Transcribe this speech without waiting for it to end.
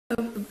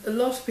A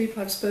lot of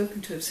people I've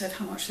spoken to have said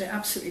how much they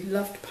absolutely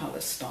loved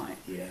Palestine.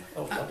 Yeah.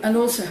 And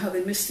also how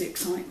they missed the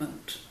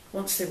excitement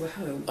once they were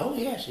home. Oh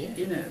yes, yeah.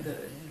 You know,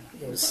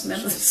 Yeah, it was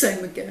never the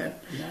same again.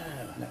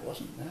 No, it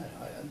wasn't. No,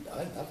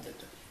 I loved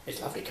it. It's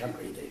a lovely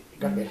country. It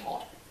got a bit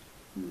hot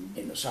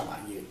in the summer.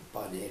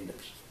 By the end of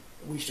it,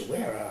 we used to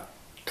wear our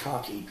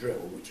khaki drill,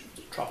 which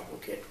was a tropical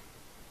kit,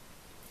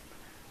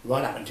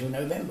 right up until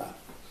November.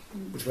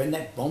 Which when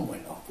that bomb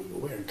went off, we were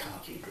wearing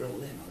khaki drill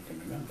then. I can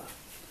remember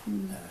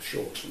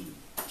shorts and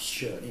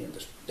shirt. You know,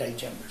 the day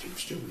temperature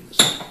was still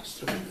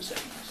in the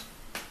 70s,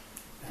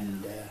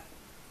 and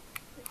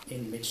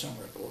in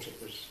midsummer, of course,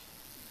 it was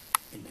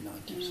in the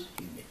 90s.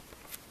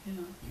 Yeah.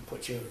 You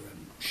put your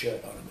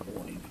shirt on in the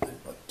morning,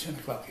 and by 10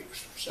 o'clock it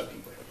was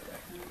soaking wet over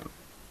there.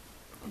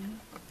 Yeah.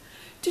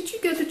 Did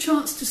you get a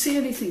chance to see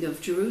anything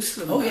of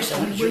Jerusalem? Oh yes, I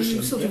went to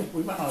Jerusalem. Sort of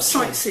we went on a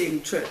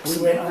sightseeing trips.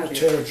 We went on a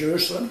tour of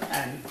Jerusalem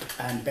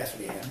and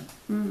Bethlehem.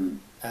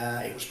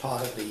 It was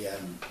part of the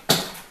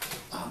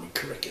army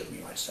curriculum,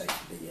 you might say,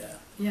 for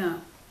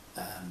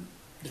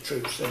the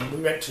troops. And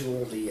we went to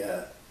all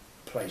the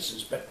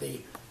places, but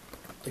the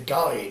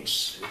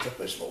guides who took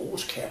us were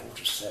always careful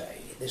to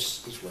say,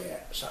 this is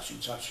where such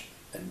and such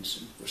an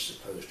incident was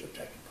supposed to have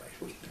taken place,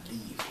 was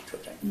believed to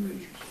have taken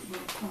place.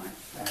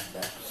 And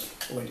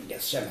we went to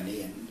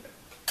Gethsemane and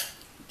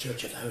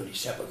Church of the Holy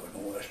Sepulchre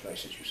and all those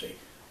places, you see.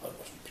 I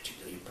wasn't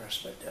particularly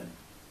impressed, but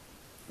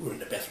we were in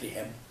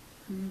Bethlehem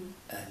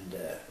and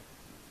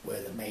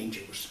where the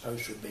manger was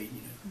supposed to have been,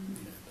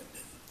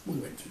 but we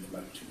went through the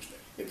mountains.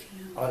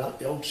 I liked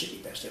the old city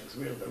best. It was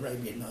real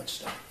Arabian Nights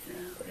stuff.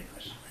 Very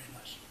nice, very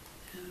nice.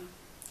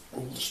 Yeah.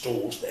 All the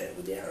stalls there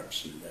with the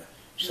Arabs and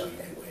selling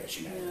their wares,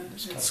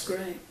 That's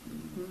great.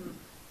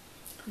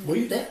 Were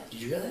you there?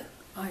 Did you go there?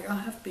 I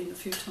have been a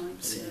few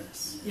times,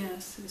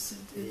 yes,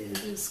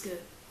 it is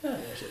good. Oh,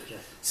 yes, it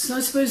was, So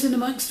I suppose in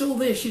amongst all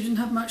this you didn't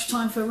have much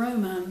time for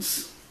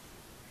romance.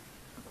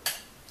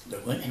 There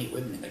weren't any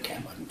women in the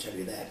camp, I can tell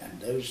you that, and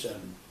those,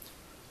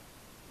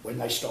 when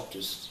they stopped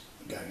us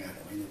going out,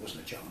 I mean, there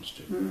wasn't a chance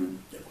to, to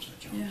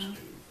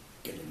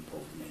get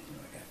involved in anything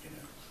like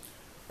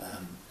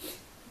that,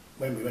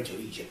 when we went to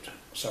Egypt,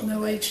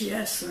 no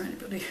ATS or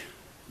anybody?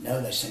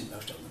 No, they sent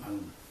most of them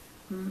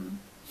home.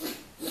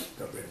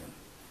 Got rid of them.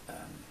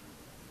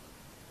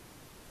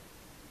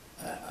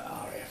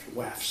 RAF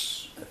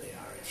WAFs at the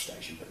RAF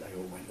station, but they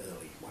all went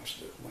early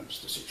once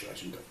the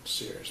situation got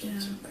serious. They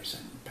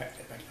packed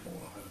them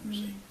all home. You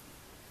see,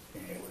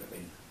 it would have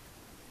been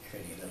if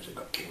any of those had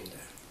got killed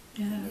there.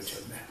 No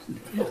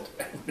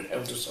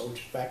held the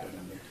soldiers back or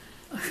something.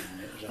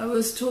 I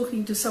was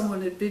talking to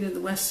someone who'd been in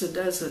the Western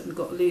Desert and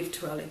got leave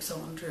to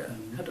Alexandria,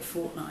 had a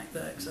fortnight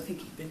there because I think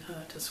he'd been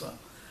hurt as well,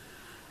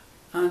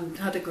 and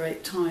had a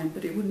great time,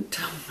 but he wouldn't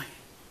tell me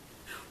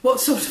what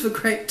sort of a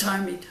great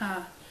time he'd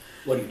had.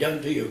 Well, you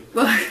don't, do you?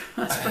 Well,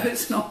 I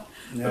suppose not.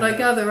 No. But I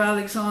gather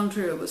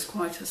Alexandria was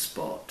quite a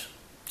spot,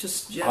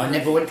 just generally. I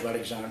never went to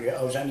Alexandria.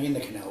 I was only in the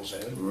canal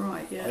zone.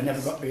 Right, yes. I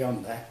never got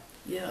beyond that.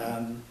 Yeah.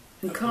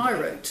 And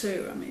Cairo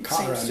too. I mean,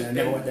 Cairo, I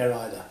never went there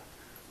either.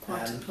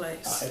 Quite a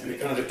place. In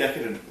kind of a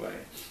decadent way.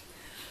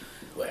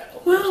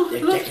 Well,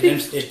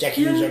 there's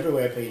decadence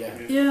everywhere, Peter.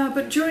 Yeah,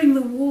 but during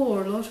the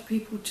war, a lot of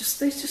people they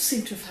just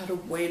seem to have had a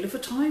whale of a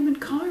time in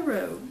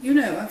Cairo.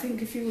 I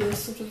think if you were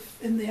sort of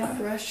in the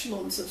upper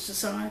echelons of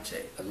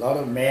society. A lot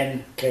of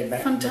men came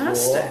back from the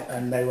war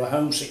and they were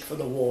homesick for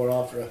the war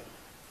after a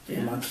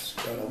few months.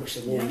 God, I wish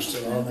the war was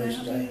still on those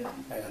days.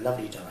 They had a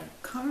lovely time.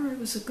 Cairo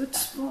was a good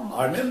spot.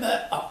 I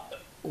remember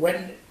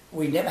when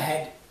we never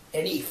had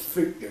any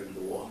fruit during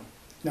the war,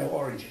 no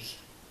oranges.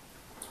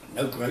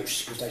 No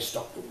grapes, because they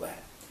stopped all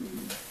that.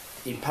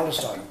 In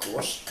Palestine, of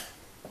course,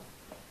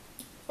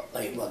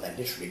 they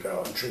literally grow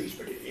on trees,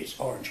 but it's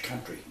orange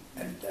country,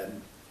 and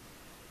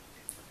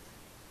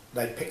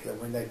they pick them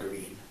when they're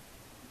green,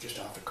 just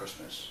after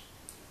Christmas,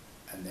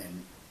 and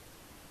then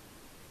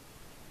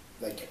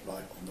they get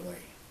right on the way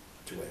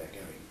to where they're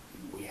going.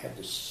 We had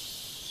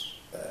this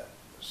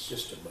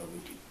system where we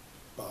could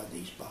buy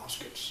these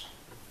baskets,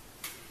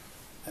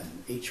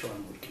 and each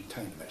one would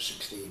contain about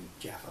 16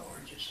 Jaffa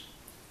oranges.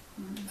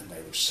 And they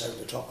would sew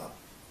the top up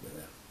with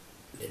a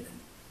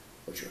linen,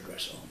 put your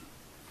address on.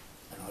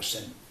 And I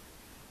sent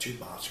 2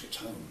 baskets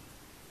home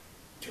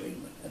to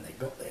England, and they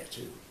got there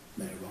too.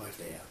 They arrived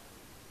there,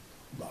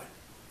 right.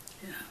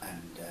 Yeah.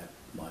 And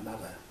my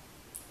mother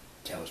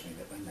tells me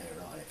that when they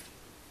arrived,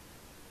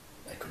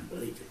 they couldn't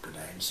believe it because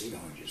they hadn't seen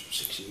oranges for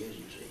 6 years,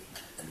 you see.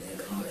 And there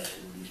they were,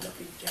 all these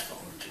lovely Jaffa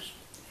oranges.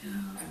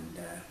 Yeah. And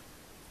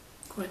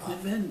quite an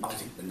event. I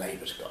think the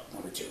neighbours got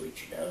 1 or 2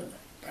 each, and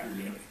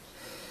apparently.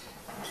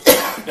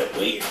 But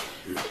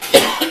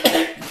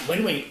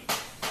when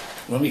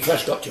we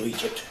first got to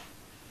Egypt,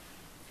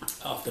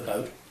 off the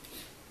boat,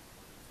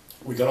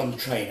 we got on the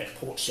train at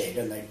Port Said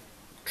and they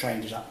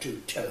trained us up to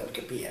Tel El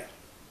Kabir.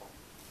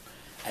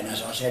 And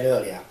as I said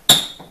earlier,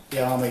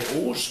 the army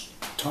always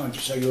times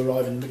it so you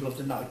arrive in the middle of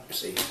the night, you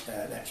see.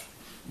 That's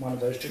one of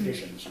those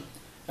traditions.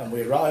 And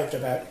we arrived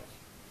about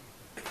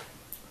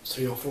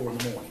 3 or 4 in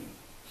the morning.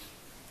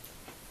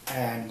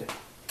 And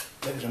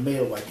there was a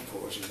meal waiting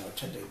for us in the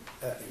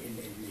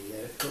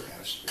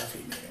cookhouse,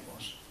 lovely meal it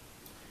was,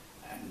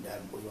 and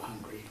we were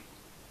hungry.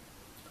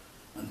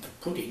 And for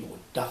pudding, or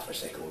duff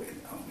as they call it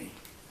in the army,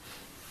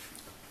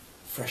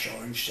 fresh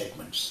orange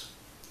segments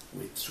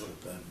with sort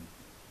of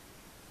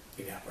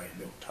evaporated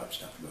milk type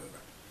stuff and whatever.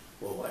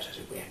 Well, as I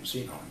said, we haven't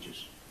seen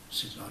oranges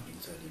since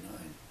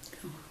 1939.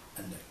 Oh.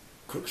 And the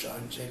cook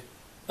side said,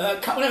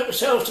 come and help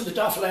yourselves to the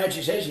duff, lads,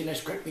 he says, in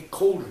this great big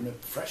cauldron of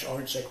fresh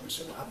orange segments.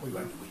 So up we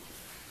went, we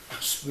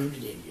spooned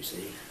it in, you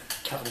see,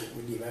 covered it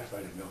with the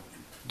evaporated milk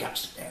and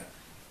gutsed it down.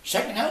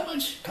 Second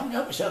helpers, come and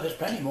help yourself, there's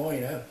plenty more,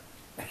 you know.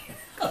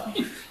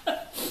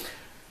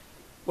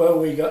 Well,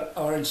 we got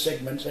orange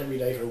segments every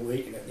day for a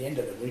week, and at the end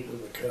of the week we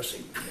were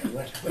cursing, you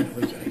know, when are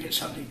we going to get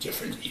something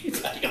different than you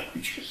bloody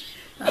oranges?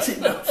 That's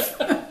enough.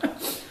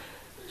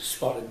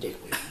 Spotted dick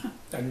with them.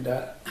 And,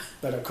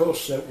 but of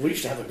course, we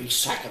used to have a big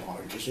sack of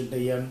oranges in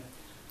the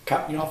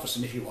company office,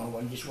 and if you wanted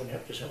one, you just want to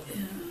help yourself.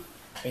 Yeah.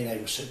 I mean, they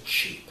were so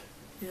cheap.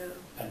 Yeah.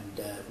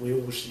 And we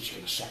always used to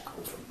get a sack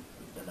from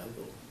the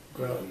local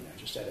grower, you know,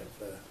 just out of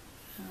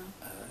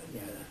you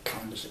know, the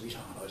kindness of his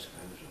heart, I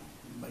suppose,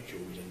 or make sure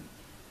we didn't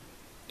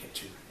get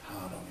too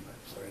hard on him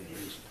for any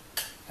reason.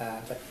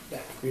 But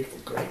that beautiful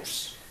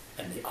grapes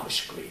and the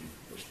ice cream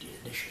was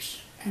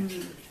delicious,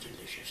 absolutely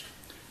delicious.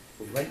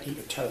 We went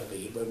into Tel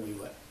Aviv when we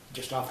were,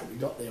 just after we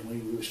got there, and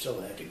we were still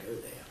there to go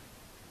there.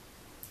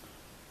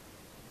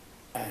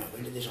 And I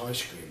went to this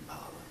ice cream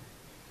parlour,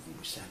 and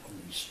we sat on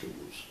these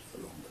stools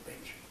along the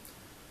bench,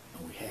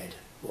 and we had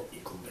what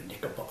you call the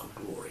Knickerbocker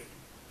Glory,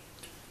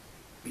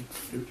 big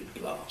fluted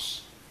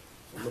glass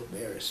full of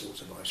various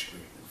sorts of ice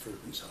cream and fruit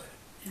inside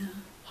it. Yeah.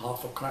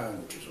 Half a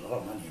crown, which was a lot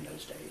of money in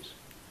those days.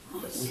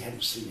 Nice. But we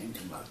hadn't seen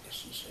anything like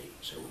this, you see,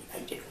 so we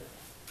ate it all.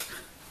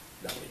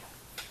 Lovely.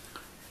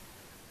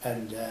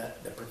 And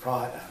the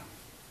proprietor,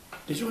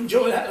 did you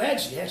enjoy that,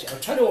 lads? Yes. I'll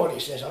tell you what, he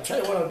says, I'll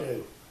tell you what I'll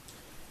do.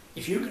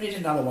 If you can eat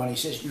another one, he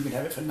says, you can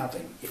have it for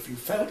nothing. If you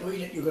fail to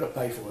eat it, you've got to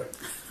pay for it.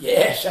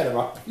 Yeah, set him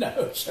up.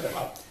 No, set him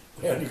up.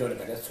 We only got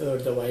about a third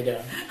of the way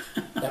down.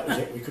 That was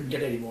it. We couldn't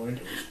get any more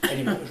into it.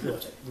 Anyway, it was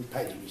worth it. We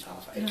paid him his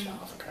half a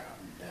crown.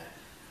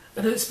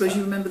 I don't suppose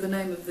you remember the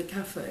name of the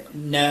cafe?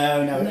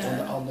 No, it's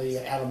on the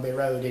Allenby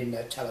Road in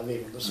Tel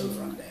Aviv on the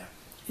seafront there.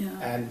 Yeah.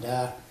 And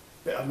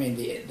but I mean,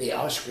 the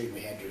ice cream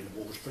we had during the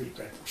war was pretty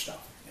dreadful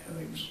stuff. You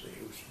know, it was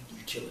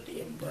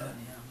utility and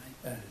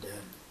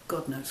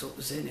God knows what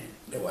was in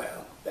it.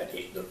 Well, but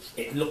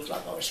it looked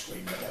like ice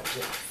cream, but that was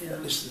it. Yeah.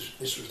 But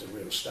this was the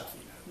real stuff,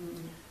 you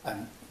know.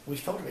 And we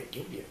felt a bit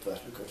guilty at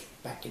first because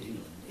back in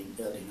England in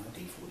early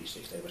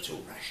 1946 they were still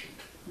rationed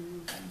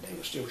and they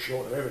were still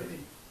short of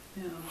everything.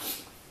 Yeah.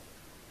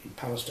 In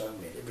Palestine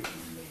we had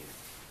everything in there,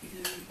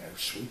 you know,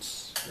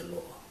 sweets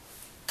galore,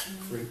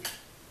 fruit,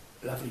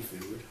 lovely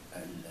food,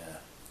 and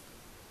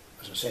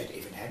as I said,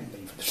 if it hadn't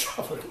been for the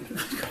trouble, it would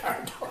have been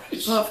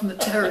paradise. Apart from the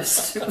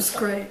terrorists, it was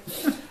great.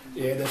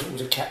 Yeah, there's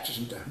always a cactus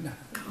and no.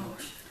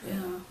 Gosh,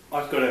 yeah.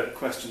 I've got a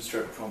question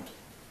stroke prompt.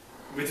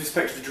 With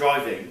respect to the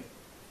driving,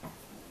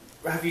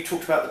 have you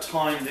talked about the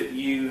time that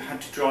you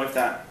had to drive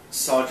that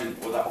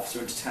sergeant or that officer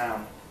into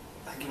town?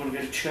 I think you want to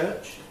go to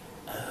church?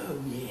 Oh,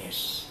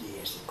 yes,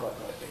 quite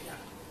right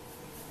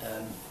there.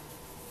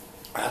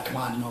 Our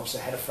commanding officer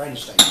had a friend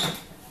staying there.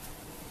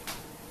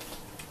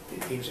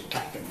 He was a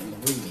captain in the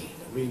R.E.M.E.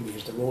 The R.E.M.E.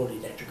 is the Royal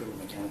Electrical and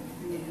Mechanical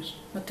Engineers.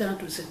 My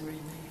dad was in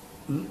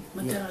R.E.M.E.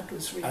 My dad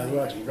was R.E.M.E.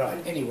 Oh,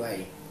 right.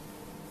 Anyway,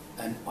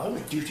 and I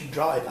was duty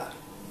driver.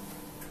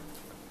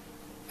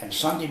 And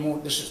Sunday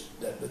morning, this is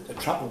the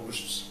trouble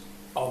was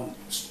on.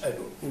 It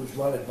was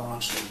well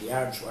advanced, and the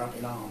Arabs were up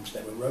in arms.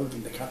 They were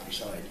roving the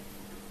countryside,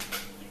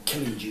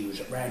 killing Jews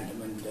at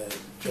random, and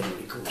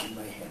generally causing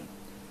mayhem.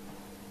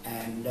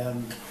 And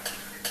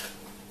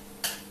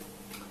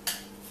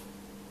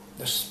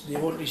the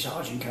orderly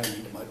sergeant came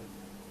into my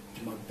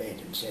bed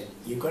and said,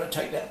 "You've got to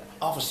take that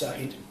officer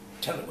into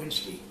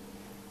Telewinski."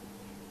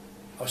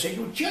 I said,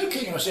 "You're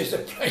joking." I said, "The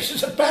place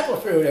is a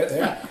battlefield out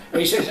there."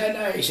 He says,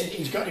 "No." He said,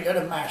 "He's got to go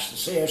to mass. The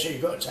CO said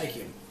you've got to take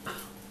him."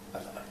 I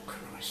thought, "Oh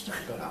Christ!"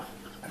 I got up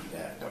and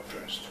got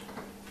dressed.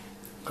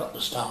 Got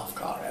the staff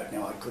car out.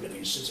 Now I could have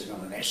been sitting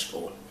on an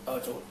escort. I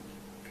thought,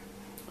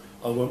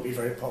 I won't be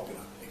very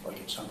popular if I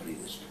get somebody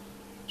this.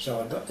 So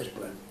I got this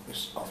bloke,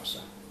 this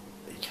officer.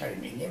 He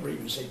came. He never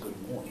even said good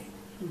morning.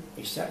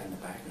 He sat in the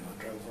back and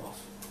I drove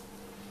off.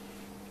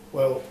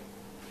 Well,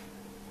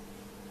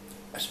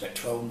 I spent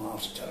 12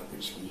 miles to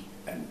Telewinski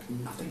and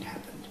nothing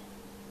happened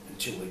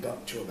until we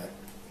got to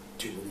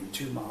within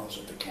 2 miles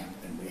of the camp,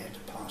 and we had to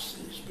pass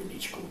this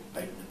village called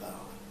Beit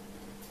Nabar.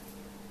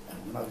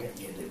 And when I get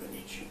near the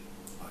village,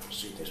 I can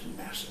see this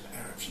mass of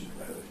Arabs in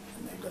the road,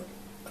 and they've got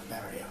a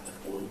barrier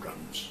of oil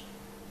drums.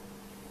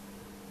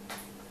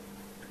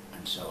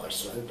 And so I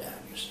slowed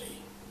down, you see.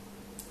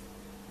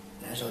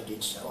 And as I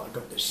did so, I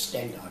got this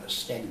Sten gun in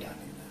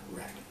the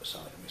rack at the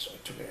side of me, so I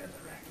took it out of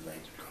the rack and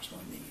laid it across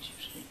my knees, you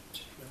see.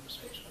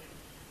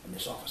 And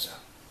this officer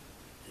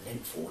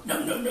leant forward.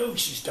 No, he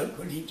says, don't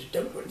do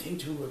anything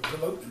to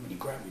provoke them. And he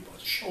grabbed me by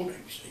the shoulder,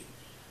 you see.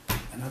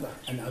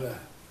 Another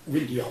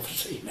windy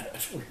officer, you know,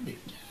 that's what he did.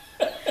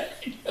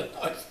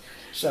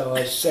 So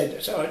I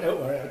said, so don't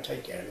worry, I'll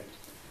take care of it.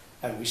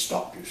 And we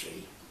stopped, you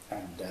see,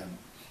 and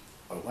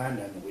I wound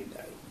down the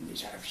window, and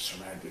these Arabs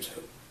surrounded us,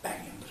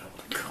 banging on the top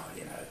of the car,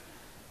 you know,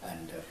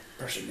 and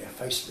pressing their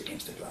faces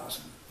against the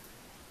glass.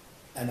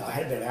 And I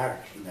had a bit of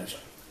Arabic in those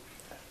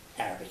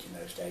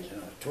days,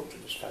 and I talked to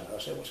this fellow. I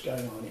said, "What's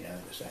going on?" You know,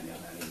 they're saying,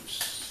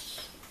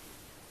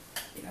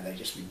 you know, they'd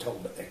just been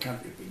told that their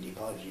country had been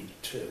divided into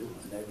two,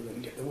 and they were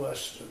going to get the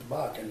worst of the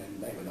bargain,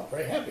 and they were not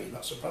very happy,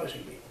 not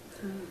surprisingly.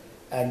 Mm.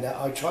 And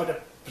I tried to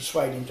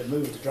persuade him to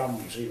move the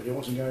drum, you see, but he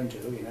wasn't going to,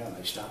 you know, and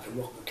they started to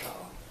rock the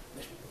car.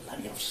 This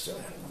bloody officer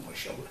had him on my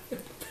shoulder.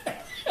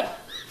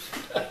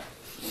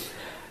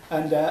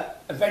 And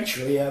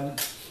eventually, I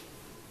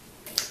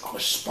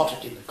was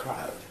spotted in the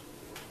crowd,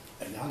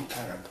 a young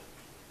Arab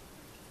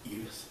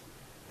youth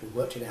who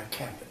worked in our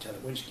camp at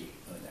Telewinski,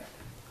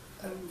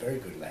 very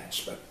good lad,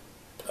 spoke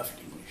perfect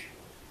English,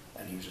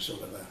 and he was a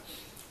sort of a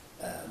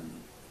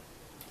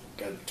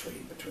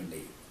go-between between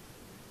the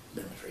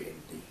military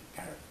and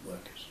the Arab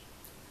workers.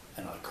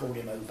 And I called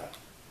him over,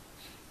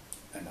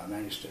 and I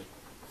managed to,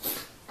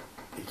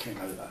 he came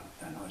over,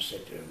 and I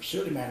said to him,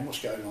 "Silly man, what's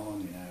going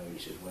on?" You know, he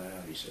said,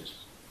 "Well," he says,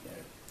 "you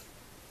know,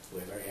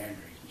 we're very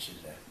angry." He says,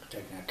 "They're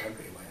taking our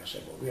country away." I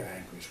said, "Well, we're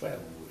angry as well.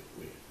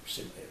 We're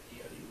simply, you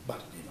know, you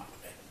butted him up a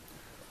bit."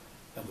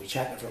 And we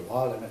chatted for a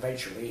while, and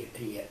eventually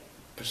he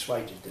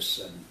persuaded this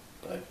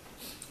bloke,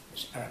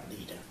 this Arab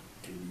leader,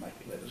 to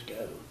let us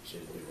go. He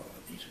said, "Well, you're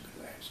right, these are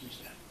good lads, these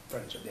are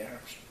friends of the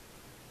Arabs."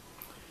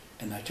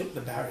 And they took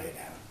the barrier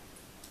down,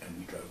 and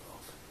we drove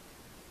off.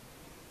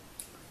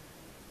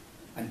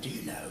 And do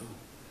you know,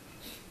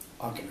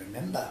 I can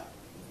remember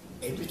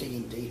everything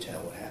in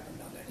detail what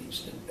happened on that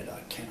incident, but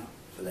I cannot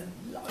for the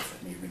life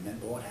of me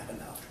remember what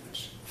happened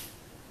afterwards.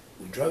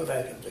 We drove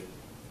out of the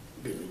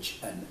village,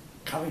 and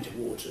coming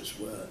towards us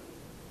were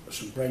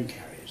some brain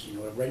carriers. You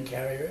know what a brain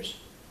carrier is?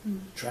 Mm.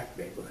 A track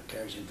vehicle that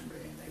carries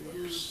infantry, and they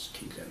were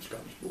Kingsdown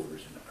Scottish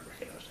borders, and I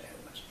recognised the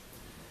helmets.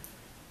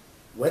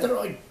 Whether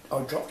I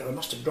dropped him, I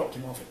must have dropped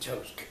him off at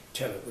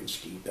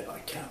Telewinski, but I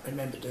can't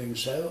remember doing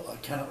so. I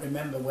cannot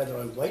remember whether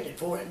I waited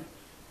for him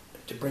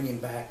to bring him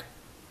back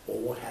or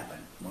what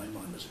happened. My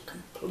mind was a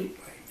complete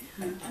blank,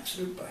 an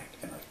absolute blank,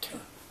 and I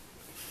can't.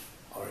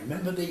 I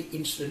remember the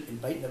incident in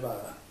Beit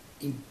Nevada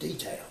in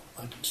detail.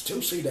 I can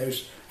still see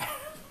those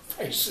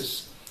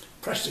faces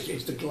pressed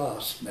against the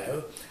glass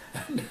now,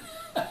 and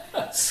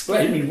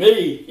blaming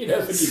me, you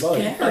know, for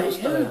dividing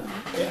Palestine.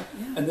 Yeah.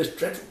 And this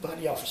dreadful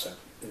bloody officer,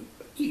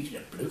 he was in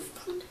a blue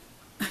funk.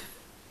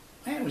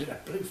 Man was in a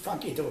blue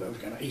funk. He thought I was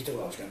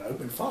going to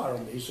open fire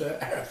on these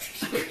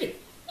Arabs.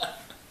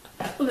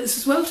 Well, it's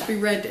as well to be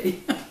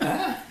ready.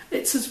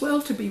 It's as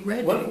well to be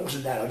ready. Well, it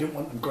wasn't that. I didn't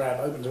want them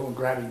open the door and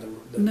grabbing the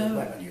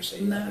weapon. You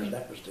see,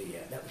 that was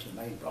the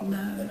main problem. No.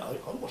 And I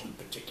wasn't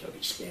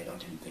particularly scared. I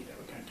didn't think they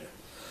were going to.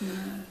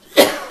 No.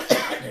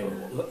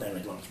 They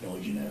made a lot of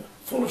noise, you know,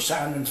 full of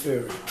sound and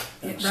fury.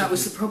 Yeah, that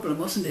was the problem,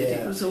 wasn't it?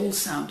 Yeah. It was all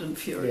sound and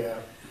fury.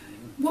 Yeah.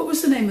 What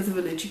was the name of the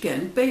village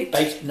again? Beit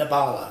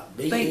Nabala.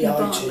 B-E-I-T-N-A-B-A-L-A.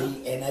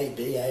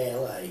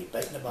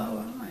 Beit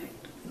Nabala. Oh, right.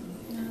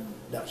 Yeah.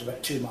 That was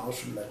about 2 miles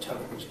from the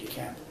Telewinski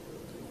camp.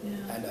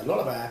 Yeah. And a lot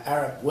of our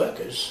Arab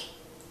workers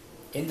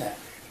in that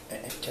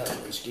at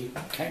Telewinski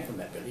came from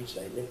that village.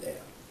 They lived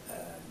there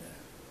and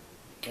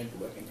came to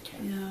work in the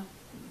camp. Yeah.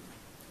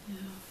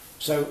 Yeah.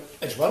 So,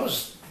 as well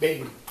as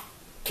being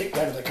kicked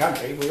out of the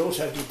country, we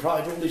also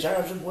deprived all these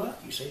Arabs of work,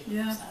 you see.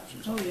 Yeah.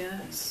 Thousands Oh, of them.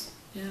 yes.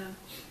 Yeah.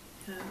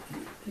 Yeah. I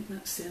think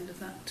that's the end of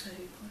that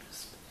tape. I'll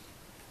just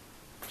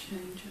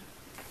change it.